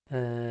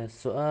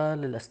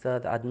السؤال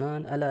الأستاذ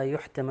عدنان: ألا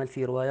يحتمل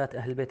في روايات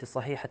أهل البيت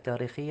الصحيحة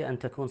التاريخية أن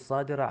تكون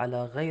صادرة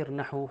على غير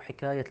نحو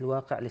حكاية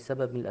الواقع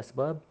لسبب من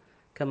الأسباب،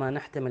 كما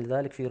نحتمل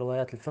ذلك في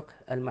روايات الفقه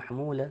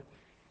المحمولة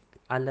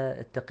على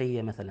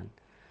التقية مثلا؟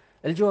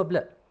 الجواب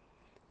لا.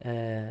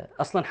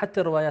 أصلا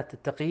حتى الروايات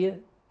التقية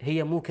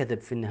هي مو كذب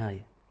في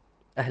النهاية.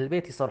 أهل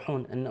البيت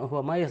يصرحون أنه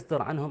هو ما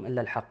يصدر عنهم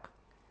إلا الحق،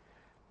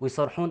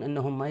 ويصرحون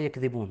أنهم ما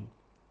يكذبون،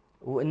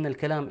 وأن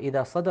الكلام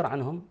إذا صدر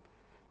عنهم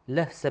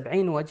له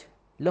 70 وجه،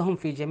 لهم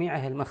في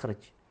جميعها المخرج،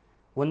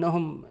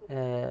 وأنهم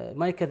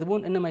ما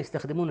يكذبون، إنما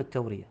يستخدمون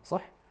التورية،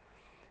 صح؟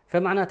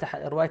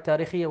 فمعناته الرواية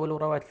التاريخية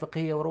والرواية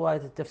الفقهية ورواية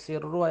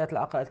التفسير ورواية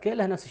العقائد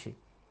كلها نفس الشيء.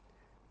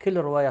 كل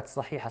الروايات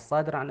الصحيحة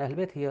الصادرة عن أهل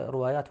البيت هي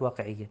روايات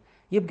واقعية.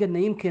 يبقى أنه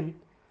يمكن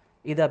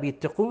إذا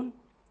بيتقون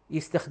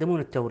يستخدمون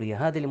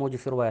التورية، هذه اللي موجود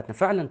في رواياتنا.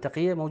 فعلا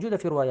تقية موجودة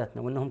في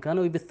رواياتنا، وأنهم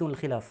كانوا يبثون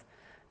الخلاف،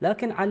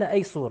 لكن على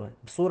أي صورة؟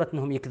 بصورة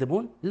أنهم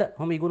يكذبون؟ لا،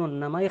 هم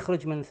يقولون أن ما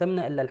يخرج من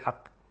ثمنا إلا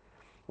الحق،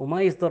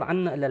 وما يصدر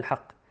عنا إلا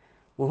الحق.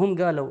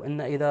 وهم قالوا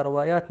أن إذا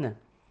رواياتنا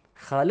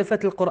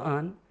خالفت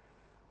القرآن،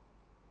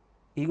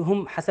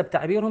 هم حسب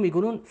تعبيرهم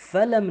يقولون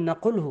فلم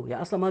نقله،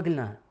 يعني أصلا ما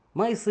قلناها،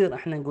 ما يصير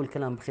احنا نقول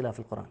كلام بخلاف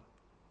القرآن.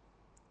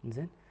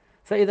 زين.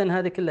 فإذا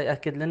هذا كله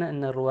يأكد لنا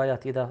أن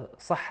الروايات إذا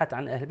صحت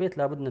عن أهل البيت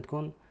لابد أن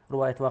تكون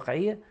رواية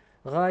واقعية.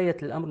 غاية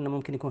الأمر أنه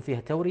ممكن يكون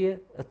فيها تورية،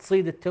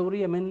 تصيد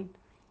التورية من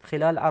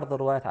خلال عرض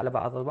الروايات على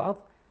بعض البعض،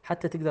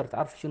 حتى تقدر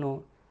تعرف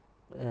شنو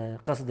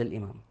قصد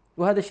الإمام.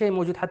 وهذا الشيء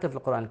موجود حتى في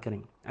القرآن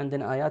الكريم،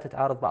 عندنا آيات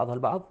تعارض بعضها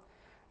البعض،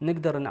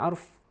 نقدر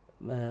نعرف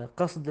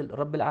قصد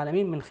رب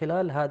العالمين من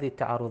خلال هذه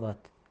التعارضات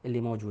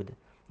اللي موجودة.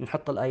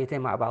 نحط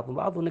الآيتين مع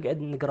بعض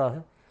ونقعد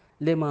نقراها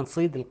لما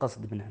نصيد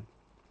القصد منها.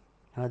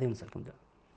 هذه، ونسألكم دعاء.